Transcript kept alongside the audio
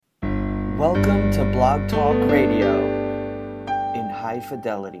Welcome to Blog Talk Radio in high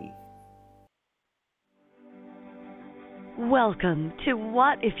fidelity. Welcome to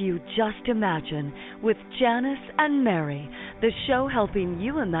What If You Just Imagine with Janice and Mary, the show helping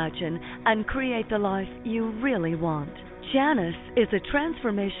you imagine and create the life you really want. Janice is a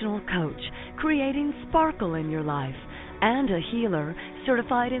transformational coach creating sparkle in your life and a healer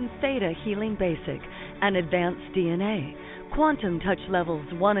certified in Theta Healing Basic and Advanced DNA, Quantum Touch Levels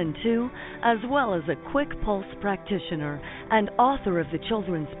 1 and 2, as well as a quick pulse practitioner and author of the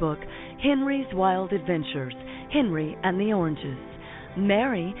children's book, Henry's Wild Adventures, Henry and the Oranges.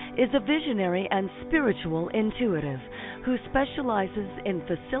 Mary is a visionary and spiritual intuitive who specializes in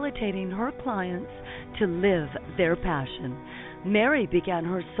facilitating her clients to live their passion. Mary began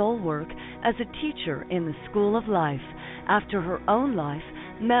her soul work as a teacher in the School of Life after her own life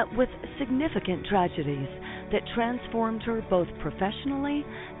met with significant tragedies that transformed her both professionally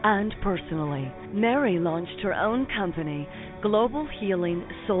and personally. Mary launched her own company, Global Healing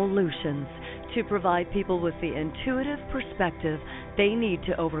Solutions, to provide people with the intuitive perspective they need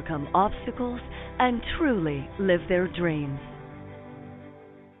to overcome obstacles and truly live their dreams.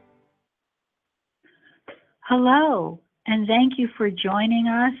 Hello, and thank you for joining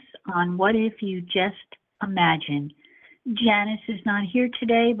us on What If You Just Imagine. Janice is not here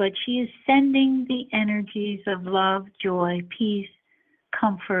today, but she is sending the energies of love, joy, peace,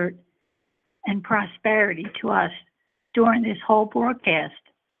 comfort, and prosperity to us during this whole broadcast.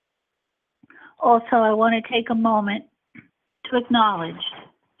 Also, I want to take a moment to acknowledge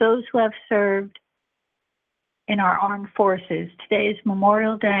those who have served in our armed forces. Today is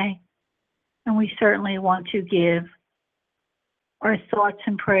Memorial Day, and we certainly want to give our thoughts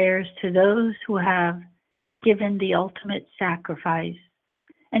and prayers to those who have given the ultimate sacrifice,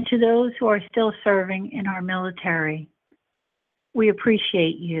 and to those who are still serving in our military. We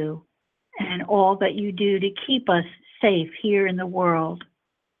appreciate you and all that you do to keep us safe here in the world.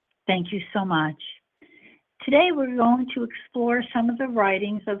 Thank you so much. Today we're going to explore some of the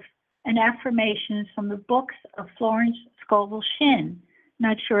writings of and affirmations from the books of Florence Scovel Shinn.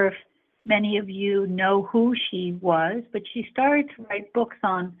 Not sure if many of you know who she was, but she started to write books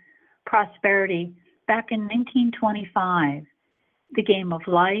on prosperity back in 1925. The Game of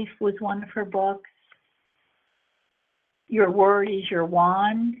Life was one of her books. Your Word is Your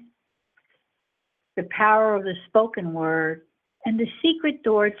Wand. The Power of the Spoken Word, and The Secret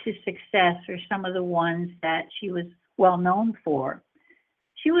Door to Success are some of the ones that she was well known for.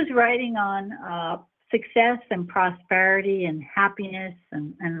 She was writing on success and prosperity and happiness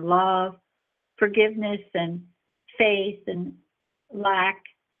and love, forgiveness and faith and lack,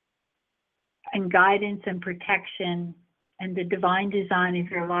 and guidance and protection and the divine design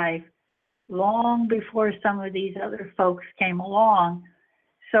of your life long before some of these other folks came along.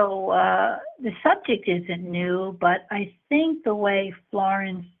 So the subject isn't new, but I think the way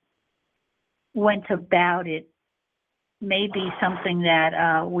Florence went about it may be something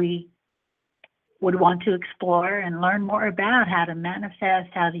that we would want to explore and learn more about, how to manifest,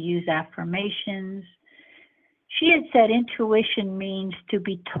 how to use affirmations. She had said intuition means to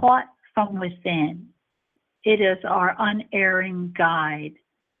be taught from within. It is our unerring guide.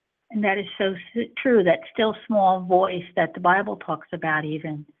 And that is so true. That still small voice that the Bible talks about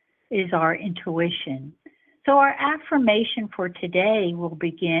even is our intuition. So our affirmation for today will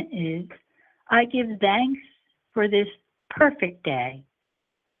begin is, I give thanks for this perfect day.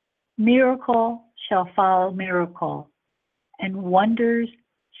 Miracle shall follow miracle, and wonders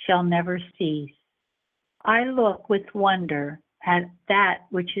shall never cease. I look with wonder at that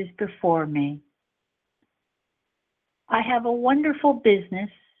which is before me. I have a wonderful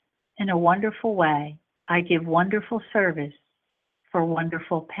business in a wonderful way. I give wonderful service for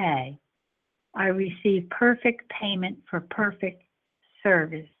wonderful pay. I receive perfect payment for perfect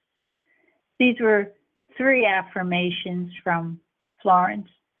service. These were 3 affirmations from Florence,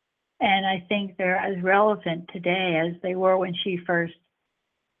 and I think they're as relevant today as they were when she first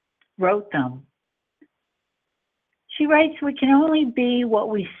wrote them. She writes, we can only be what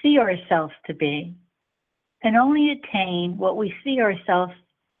we see ourselves to be, and only attain what we see ourselves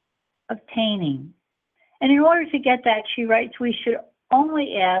obtaining. And in order to get that, she writes, we should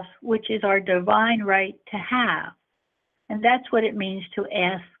only ask which is our divine right to have. And that's what it means to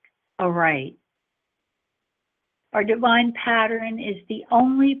ask a right. Our divine pattern is the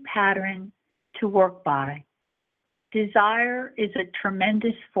only pattern to work by. Desire is a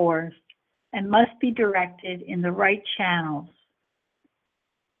tremendous force and must be directed in the right channels.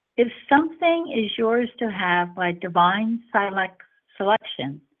 If something is yours to have by divine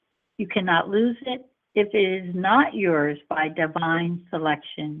selection, you cannot lose it. If it is not yours by divine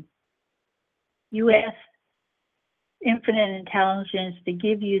selection, you ask infinite intelligence to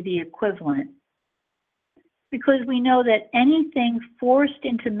give you the equivalent, because we know that anything forced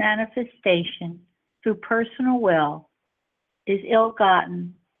into manifestation through personal will is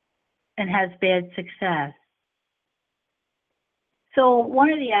ill-gotten and has bad success. So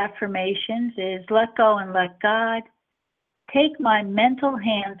one of the affirmations is, let go and let God. Take my mental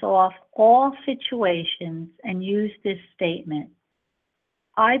hands off all situations and use this statement.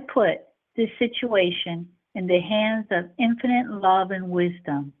 I put this situation in the hands of infinite love and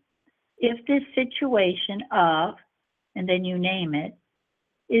wisdom. If this situation of, and then you name it,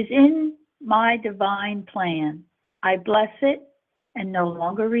 is in my divine plan, I bless it and no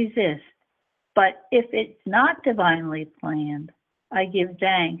longer resist. But if it's not divinely planned, I give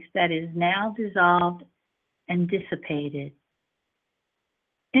thanks that it is now dissolved and dissipated.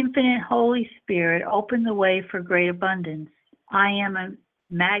 Infinite Holy Spirit, open the way for great abundance. I am a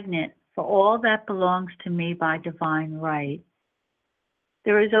magnet for all that belongs to me by divine right.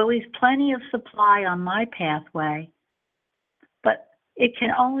 There is always plenty of supply on my pathway, but it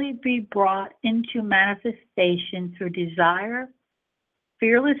can only be brought into manifestation through desire,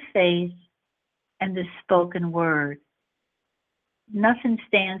 fearless faith, and the spoken word. Nothing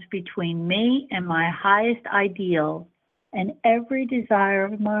stands between me and my highest ideal and every desire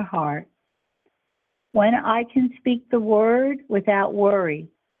of my heart. When I can speak the word without worry,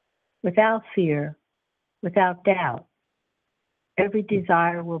 without fear, without doubt, every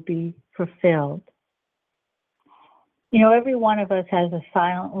desire will be fulfilled. You know, every one of us has a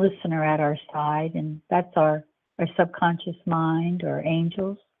silent listener at our side, and that's our subconscious mind or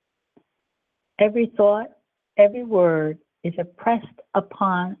angels. Every thought, every word is impressed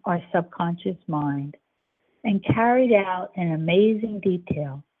upon our subconscious mind and carried out in amazing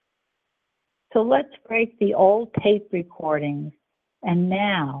detail. So let's break the old tape recordings and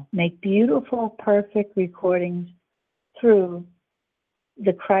now make beautiful, perfect recordings through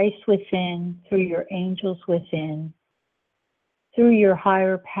the Christ within, through your angels within, through your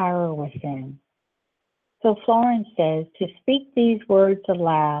higher power within. So Florence says to speak these words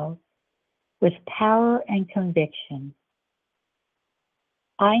aloud with power and conviction.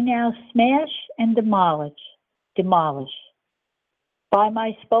 I now smash and demolish by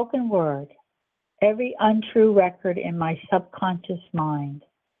my spoken word every untrue record in my subconscious mind.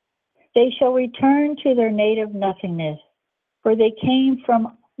 They shall return to their native nothingness, for they came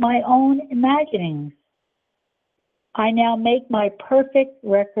from my own imaginings. I now make my perfect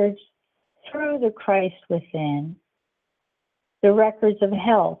records through the Christ within, the records of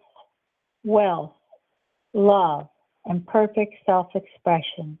health, wealth, love, and perfect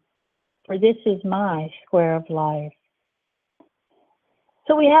self-expression, for this is my square of life.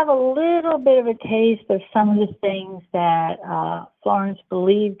 So we have a little bit of a taste of some of the things that Florence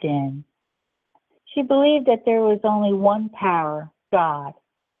believed in. She believed that there was only one power, God,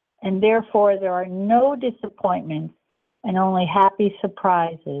 and therefore there are no disappointments and only happy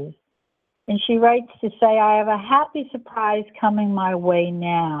surprises. And she writes to say, I have a happy surprise coming my way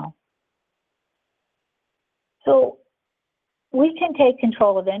now. So we can take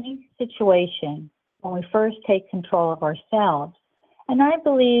control of any situation when we first take control of ourselves. And I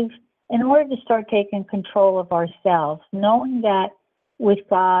believe in order to start taking control of ourselves, knowing that with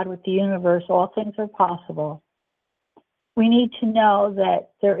God, with the universe, all things are possible, we need to know that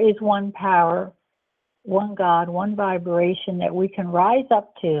there is one power, one God, one vibration that we can rise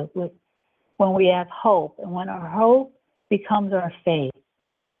up to when we have hope, and when our hope becomes our faith.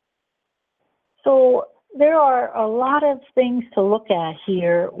 So there are a lot of things to look at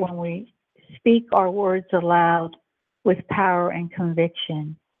here when we speak our words aloud with power and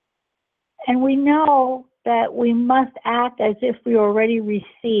conviction. And we know that we must act as if we already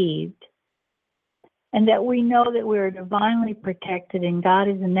received, and that we know that we are divinely protected and God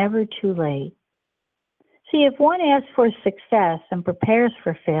is never too late. See, if one asks for success and prepares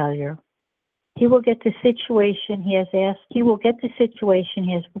for failure, he will get the situation he has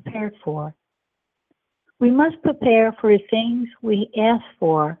prepared for. We must prepare for the things we ask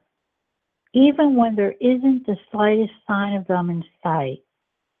for, even when there isn't the slightest sign of them in sight.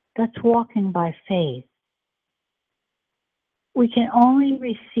 That's walking by faith. We can only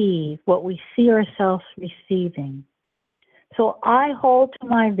receive what we see ourselves receiving. So I hold to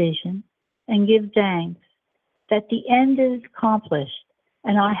my vision and give thanks that the end is accomplished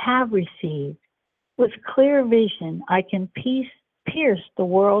and I have received. With clear vision, I can pierce the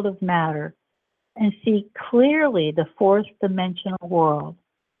world of matter and see clearly the fourth dimensional world,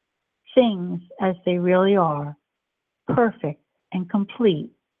 things as they really are, perfect and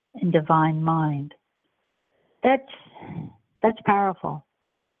complete in divine mind. That's powerful.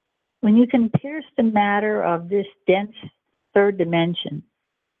 When you can pierce the matter of this dense third dimension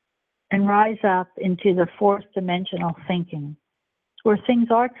and rise up into the fourth dimensional thinking, where things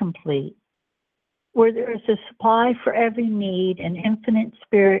are complete, where there is a supply for every need, and infinite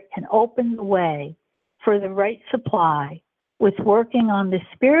spirit can open the way for the right supply with working on the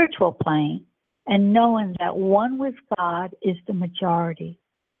spiritual plane and knowing that one with God is the majority.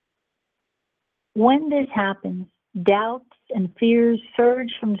 When this happens, doubts and fears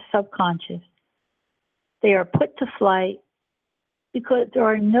surge from the subconscious. They are put to flight because there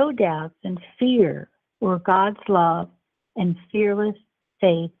are no doubts and fear where God's love and fearless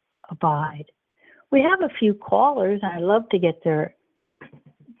faith abide. We have a few callers, and I'd love to get their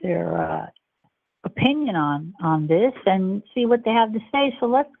opinion on this and see what they have to say. So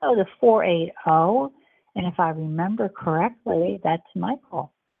let's go to 480, and if I remember correctly, that's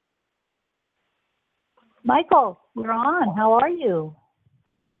Michael. Michael, you're on. How are you?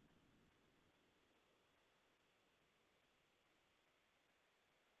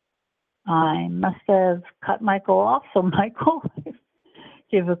 I must have cut Michael off, so Michael,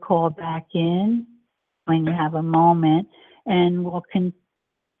 give a call back in when you have a moment, and we'll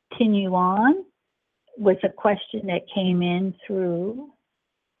continue on with a question that came in through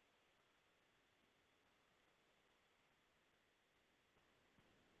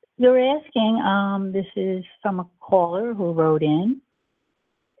they're asking, this is from a caller who wrote in,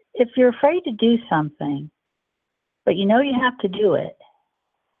 if you're afraid to do something, but you know you have to do it,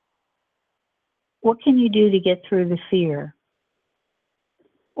 what can you do to get through the fear?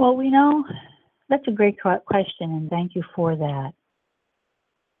 Well, we know that's a great question, and thank you for that.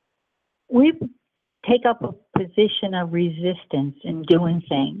 We take up a position of resistance in doing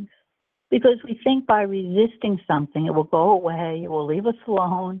things because we think by resisting something, it will go away, it will leave us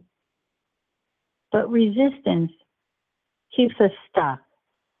alone. But resistance keeps us stuck.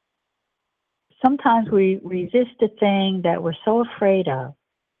 Sometimes we resist a thing that we're so afraid of.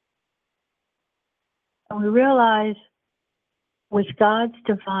 And we realize with God's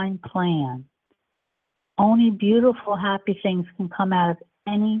divine plan, only beautiful, happy things can come out of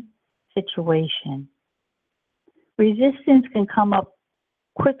any situation. Resistance can come up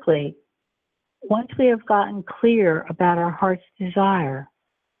quickly once we have gotten clear about our heart's desire.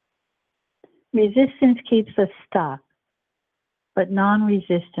 Resistance keeps us stuck, but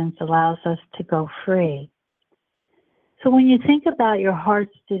non-resistance allows us to go free. So when you think about your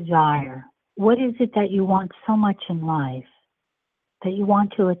heart's desire, what is it that you want so much in life, that you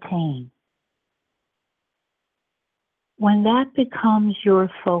want to attain? When that becomes your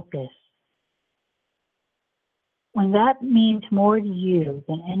focus, when that means more to you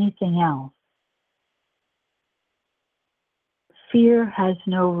than anything else, fear has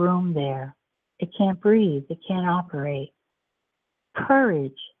no room there. It can't breathe. It can't operate.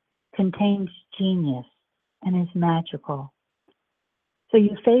 Courage contains genius and is magical. So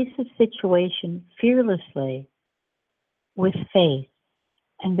you face a situation fearlessly with faith,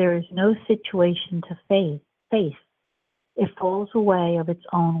 and there is no situation to face. It falls away of its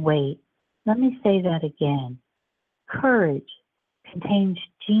own weight. Let me say that again. Courage contains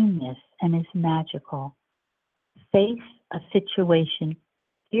genius and is magical. Face a situation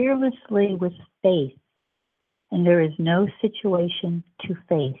fearlessly with faith, and there is no situation to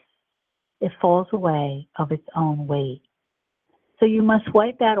face. It falls away of its own weight. So you must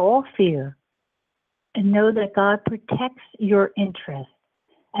wipe out all fear and know that God protects your interest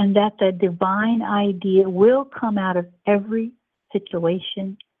and that the divine idea will come out of every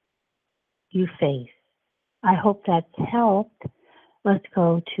situation you face. I hope that's helped. Let's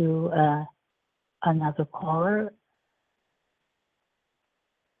go to another caller.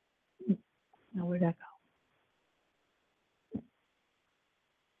 Now, where'd that go?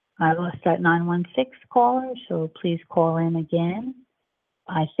 I lost that 916 caller, so please call in again.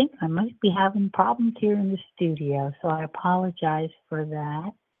 I think I might be having problems here in the studio, so I apologize for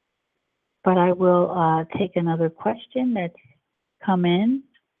that. But I will take another question that's come in.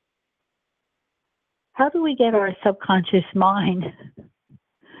 How do we get our subconscious mind,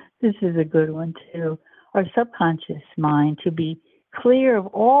 this is a good one too, our subconscious mind to be clear of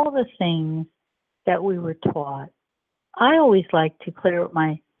all the things that we were taught? I always like to clear up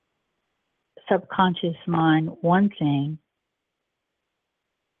my subconscious mind. One thing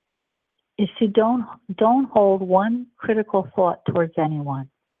is to don't hold one critical thought towards anyone.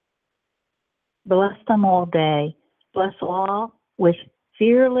 Bless them all day. Bless all with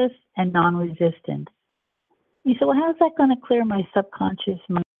fearless and non-resistance. You say, well, how's that going to clear my subconscious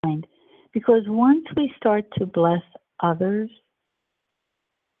mind? Because once we start to bless others,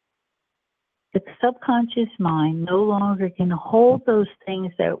 the subconscious mind no longer can hold those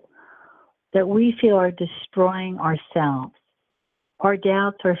things that that we feel are destroying ourselves. Our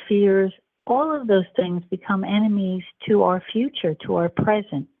doubts, our fears, all of those things become enemies to our future, to our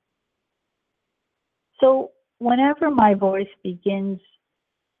present. So whenever my voice begins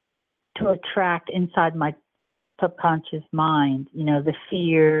to attract inside my subconscious mind, the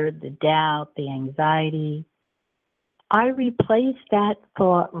fear, the doubt, the anxiety, I replace that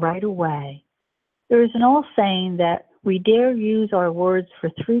thought right away. There is an old saying that we dare use our words for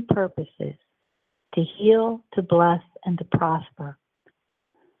three purposes: to heal, to bless, and to prosper.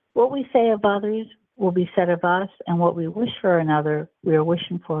 What we say of others will be said of us, and what we wish for another, we are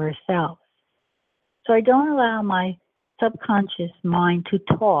wishing for ourselves. So I don't allow my subconscious mind to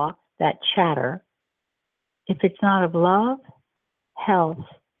talk, that chatter, if it's not of love, health,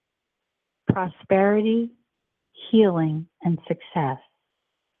 prosperity, healing, and success.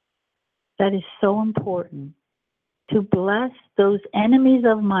 That is so important, to bless those enemies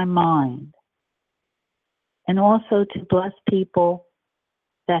of my mind, and also to bless people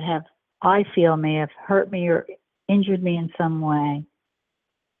that I feel may have hurt me or injured me in some way.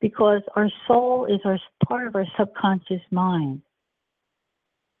 Because our soul is part of our subconscious mind.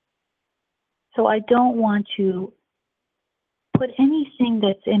 So I don't want to put anything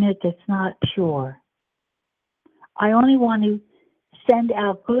that's in it that's not pure. I only want to send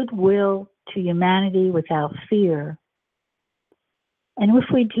out goodwill to humanity without fear. And if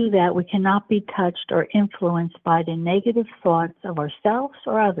we do that, we cannot be touched or influenced by the negative thoughts of ourselves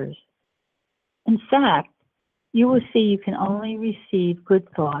or others. In fact, you will see you can only receive good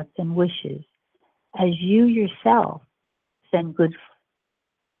thoughts and wishes as you yourself send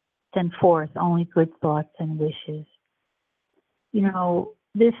forth only good thoughts and wishes.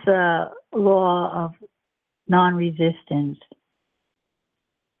 This law of non-resistance,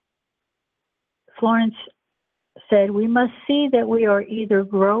 Florence said, we must see that we are either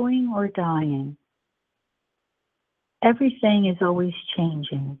growing or dying. Everything is always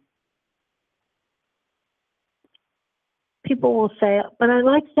changing. People will say, but I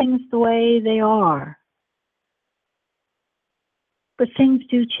like things the way they are. But things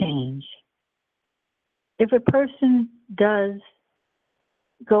do change. If a person does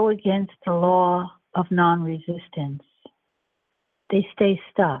go against the law of non-resistance, they stay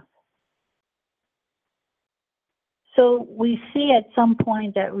stuck. So we see at some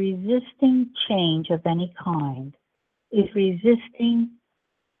point that resisting change of any kind is resisting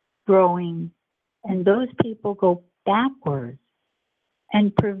growing, and those people go backwards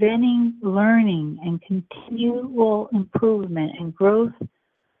and preventing learning and continual improvement and growth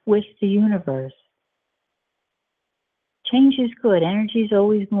with the universe. Change is good. Energy is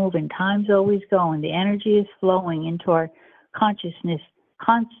always moving. Time's always going. The energy is flowing into our consciousness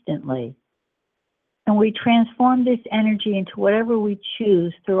constantly. And we transform this energy into whatever we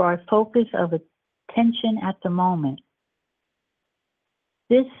choose through our focus of attention at the moment.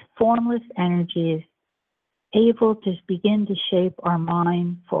 This formless energy is able to begin to shape our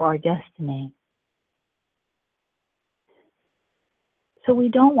mind for our destiny. So we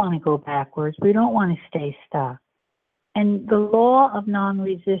don't want to go backwards. We don't want to stay stuck. And the law of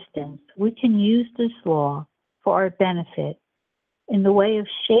non-resistance, we can use this law for our benefit in the way of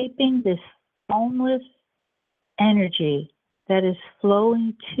shaping this formless energy that is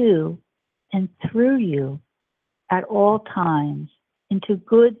flowing to and through you at all times into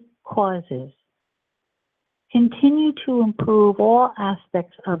good causes. Continue to improve all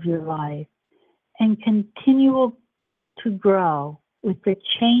aspects of your life and continue to grow with the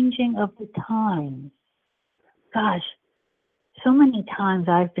changing of the times. Gosh, so many times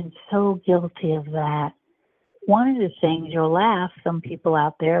I've been so guilty of that. One of the things, you'll laugh, some people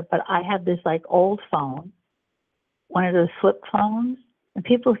out there, but I have this old phone, one of those flip phones, and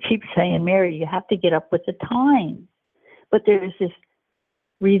people keep saying, Mary, you have to get up with the times. But there's this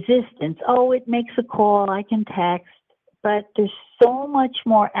resistance. Oh, it makes a call, I can text, but there's so much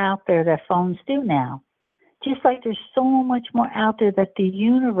more out there that phones do now. Just like there's so much more out there that the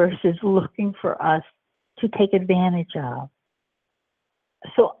universe is looking for us to take advantage of.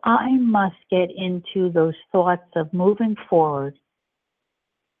 So I must get into those thoughts of moving forward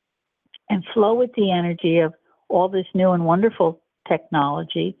and flow with the energy of all this new and wonderful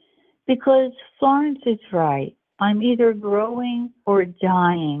technology, because Florence is right. I'm either growing or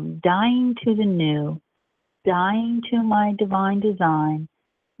dying to the new, dying to my divine design,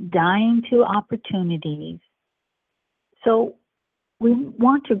 dying to opportunities. So we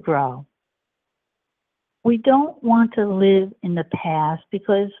want to grow. We don't want to live in the past,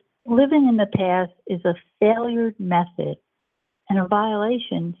 because living in the past is a failure method and a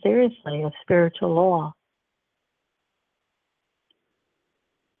violation, seriously, of spiritual law.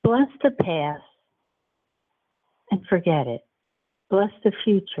 bless the past and forget it. Bless the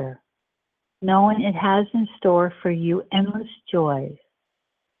future, knowing it has in store for you endless joys,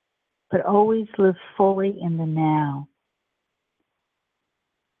 but always live fully in the now.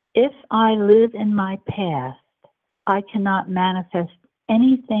 If I live in my past, I cannot manifest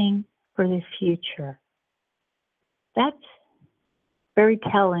anything for the future. That's very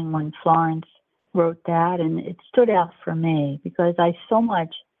telling when Florence wrote that, and it stood out for me because I so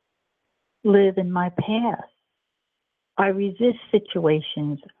much live in my past. I resist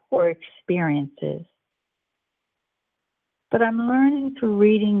situations or experiences. But I'm learning through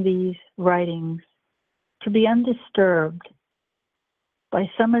reading these writings to be undisturbed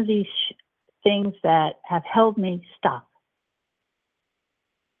by some of these things that have held me stuck.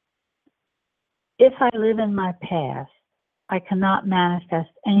 If I live in my past, I cannot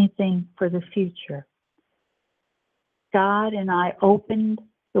manifest anything for the future. God and I opened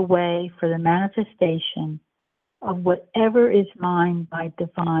the way for the manifestation of whatever is mine by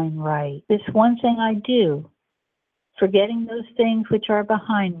divine right. This one thing I do, forgetting those things which are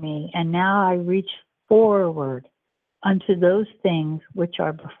behind me, and now I reach forward unto those things which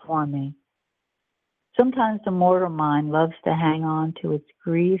are before me. Sometimes the mortal mind loves to hang on to its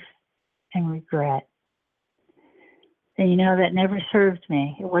grief and regret. And that never served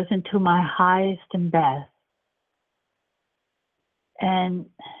me. It wasn't to my highest and best. And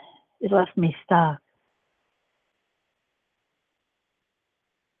it left me stuck.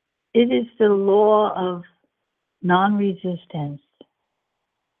 It is the law of non-resistance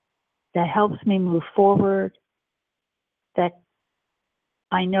that helps me move forward, that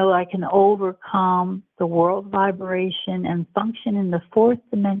I know I can overcome the world vibration and function in the fourth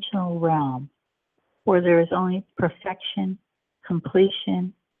dimensional realm, where there is only perfection,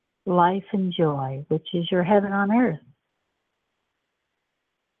 completion, life, and joy, which is your heaven on earth.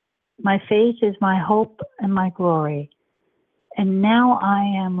 My faith is my hope and my glory. And now I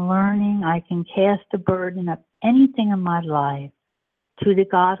am learning I can cast the burden of anything in my life to the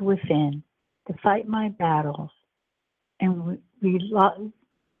God within to fight my battles and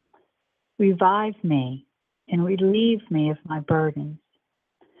revive me and relieve me of my burdens.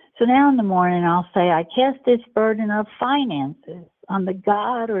 So now in the morning I'll say, I cast this burden of finances on the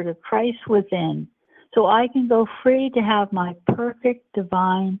God or the Christ within so I can go free to have my perfect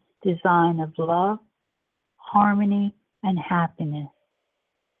divine design of love, harmony, and happiness.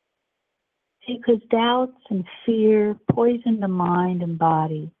 Because doubts and fear poison the mind and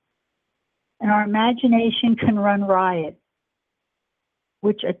body, and our imagination can run riot,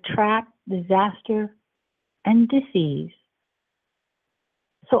 which attract disaster and disease.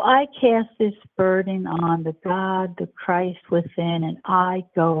 So I cast this burden on the God, the Christ within, and I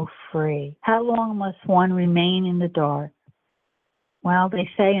go free. How long must one remain in the dark? Well, they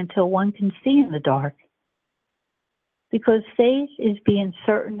say until one can see in the dark. Because faith is being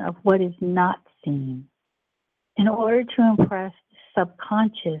certain of what is not seen. In order to impress the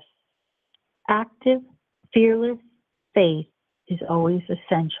subconscious, active, fearless faith is always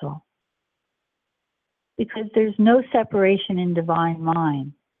essential. Because there's no separation in divine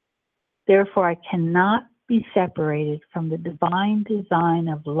mind. Therefore, I cannot be separated from the divine design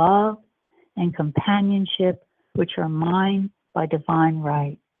of love and companionship, which are mine by divine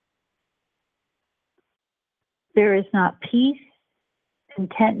right. There is not peace,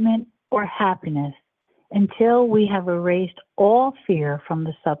 contentment, or happiness until we have erased all fear from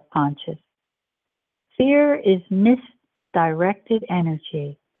the subconscious. Fear is misdirected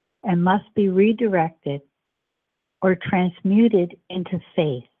energy and must be redirected or transmuted into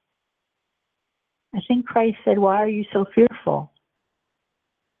faith. I think Christ said, why are you so fearful?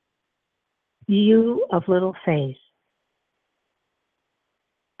 You of little faith.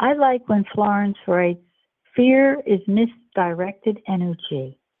 I like when Florence writes, fear is misdirected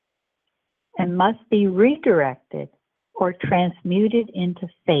energy and must be redirected or transmuted into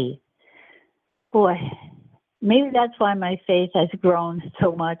faith. Boy, maybe that's why my faith has grown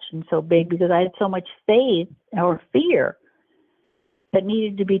so much and so big, because I had so much faith or fear that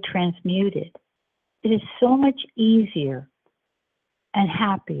needed to be transmuted. It is so much easier and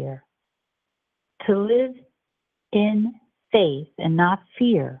happier to live in faith and not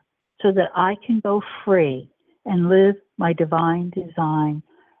fear, so that I can go free and live my divine design.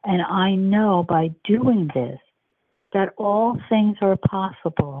 And I know by doing this that all things are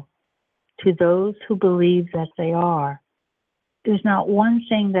possible to those who believe that they are. There's not one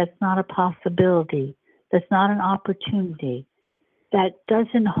thing that's not a possibility, that's not an opportunity, that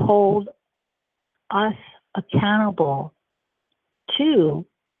doesn't hold us accountable to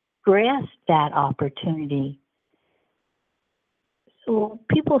grasp that opportunity. So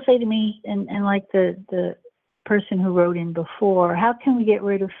people say to me, and like the person who wrote in before, how can we get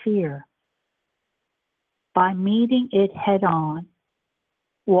rid of fear? By meeting it head on,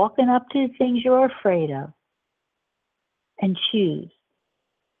 walking up to the things you're afraid of, and choose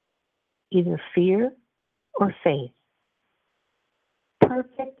either fear or faith.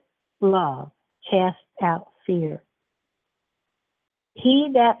 Perfect love casts out fear. He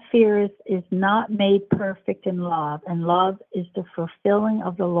that feareth is not made perfect in love, and love is the fulfilling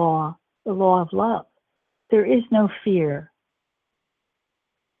of the law of love. There is no fear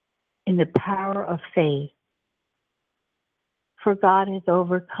in the power of faith, for God has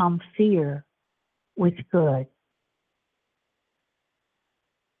overcome fear with good.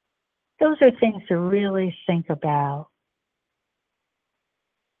 Those are things to really think about.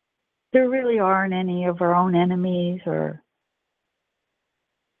 There really aren't any of our own enemies, or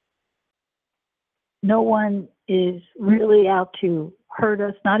no one is really out to hurt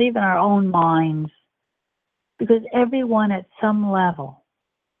us, not even our own minds, because everyone at some level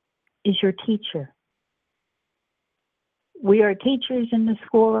is your teacher. We are teachers in the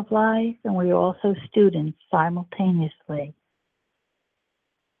school of life, and we are also students simultaneously.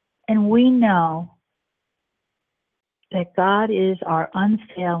 And we know that God is our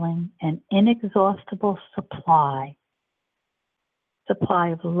unfailing and inexhaustible supply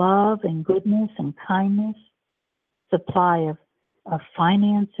of love and goodness and kindness, supply of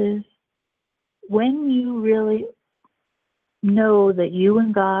finances. When you really know that you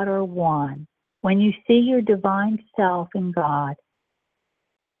and God are one, when you see your divine self in God,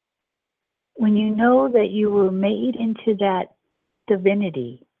 when you know that you were made into that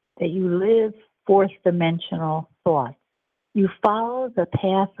divinity, that you live fourth dimensional thought, you follow the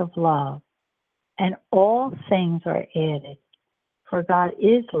path of love, and all things are added. For God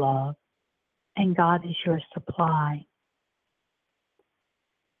is love, and God is your supply.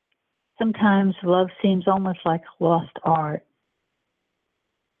 Sometimes love seems almost like lost art,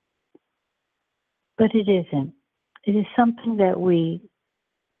 but it isn't. It is something that we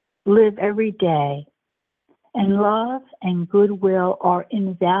live every day, and love and goodwill are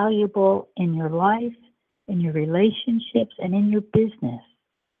invaluable in your life, in your relationships, and in your business.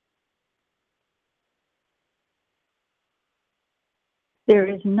 There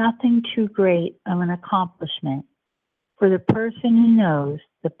is nothing too great of an accomplishment for the person who knows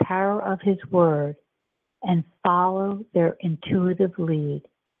the power of his word and follow their intuitive lead.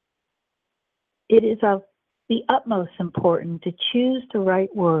 It is of the utmost importance to choose the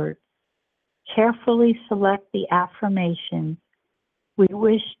right words, carefully select the affirmations we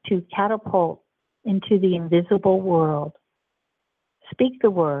wish to catapult into the invisible world. Speak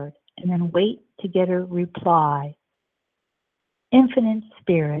the word and then wait to get a reply. Infinite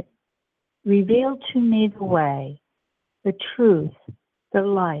Spirit, reveal to me the way, the truth, the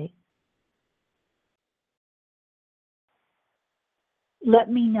light. Let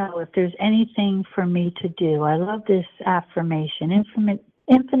me know if there's anything for me to do. I love this affirmation.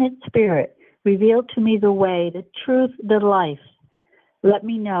 Infinite Spirit, reveal to me the way, the truth, the life. Let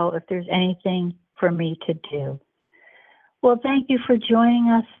me know if there's anything for me to do. Well, thank you for joining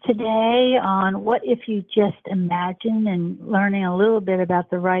us today on What If You Just Imagine, and learning a little bit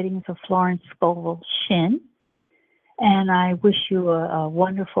about the writings of Florence Scovel Shinn. And I wish you a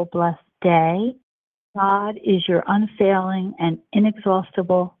wonderful, blessed day. God is your unfailing and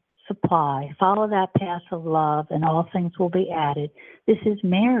inexhaustible supply. Follow that path of love, and all things will be added. This is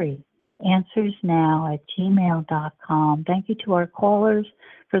Mary, answersnow@gmail.com. Thank you to our callers,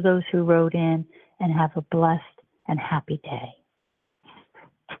 for those who wrote in, and have a blessed and happy day.